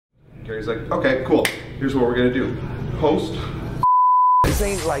Gary's like, okay, cool. Here's what we're gonna do. Post. This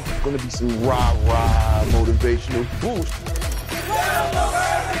ain't like gonna be some rah-rah motivational boost. Still over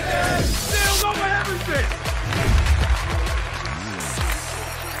everything! Still over everything!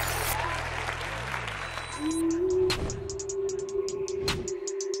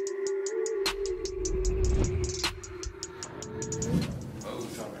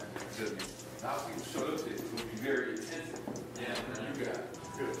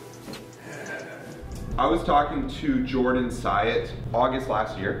 I was talking to Jordan Syatt August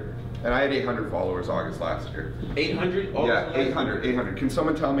last year, and I had 800 followers August last year. 800? Yeah, 800. Can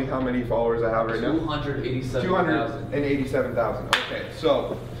someone tell me how many followers I have right now? 287,000. 287,000. Okay,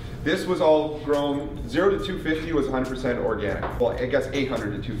 so this was all grown. 0 to 250 was 100% organic. Well, I guess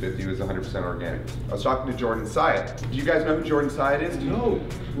 800 to 250 was 100% organic. I was talking to Jordan Syatt. Do you guys know who Jordan Syatt is? No.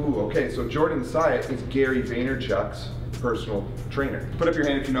 Ooh, okay, so Jordan Syatt is Gary Vaynerchuk's personal trainer. Put up your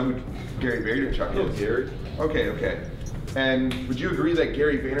hand if you know who Gary Vaynerchuk is. Gary. Okay. And would you agree that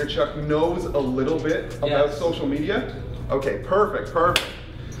Gary Vaynerchuk knows a little bit about social media? Okay, perfect.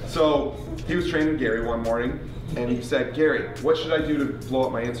 So he was training Gary one morning and he said, Gary, what should I do to blow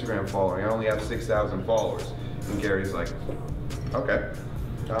up my Instagram following? I only have 6,000 followers. And Gary's like, okay.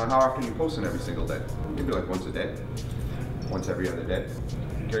 How often are you posting every single day? Maybe like once a day, once every other day.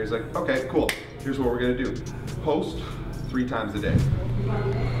 Gary's like, okay, cool. Here's what we're gonna do. Post 3 times a day.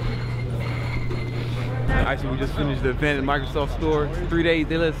 Actually, we just finished the event at Microsoft Store. 3 days,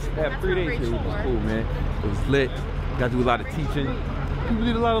 they let us have 3 days here, which was cool, man. It was lit. Got to do a lot of teaching. People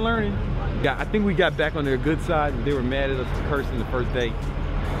did a lot of learning. I think we got back on their good side. They were mad at us for cursing the first day,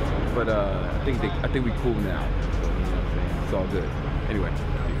 but I think we cool now. You know what I'm saying? It's all good. Anyway.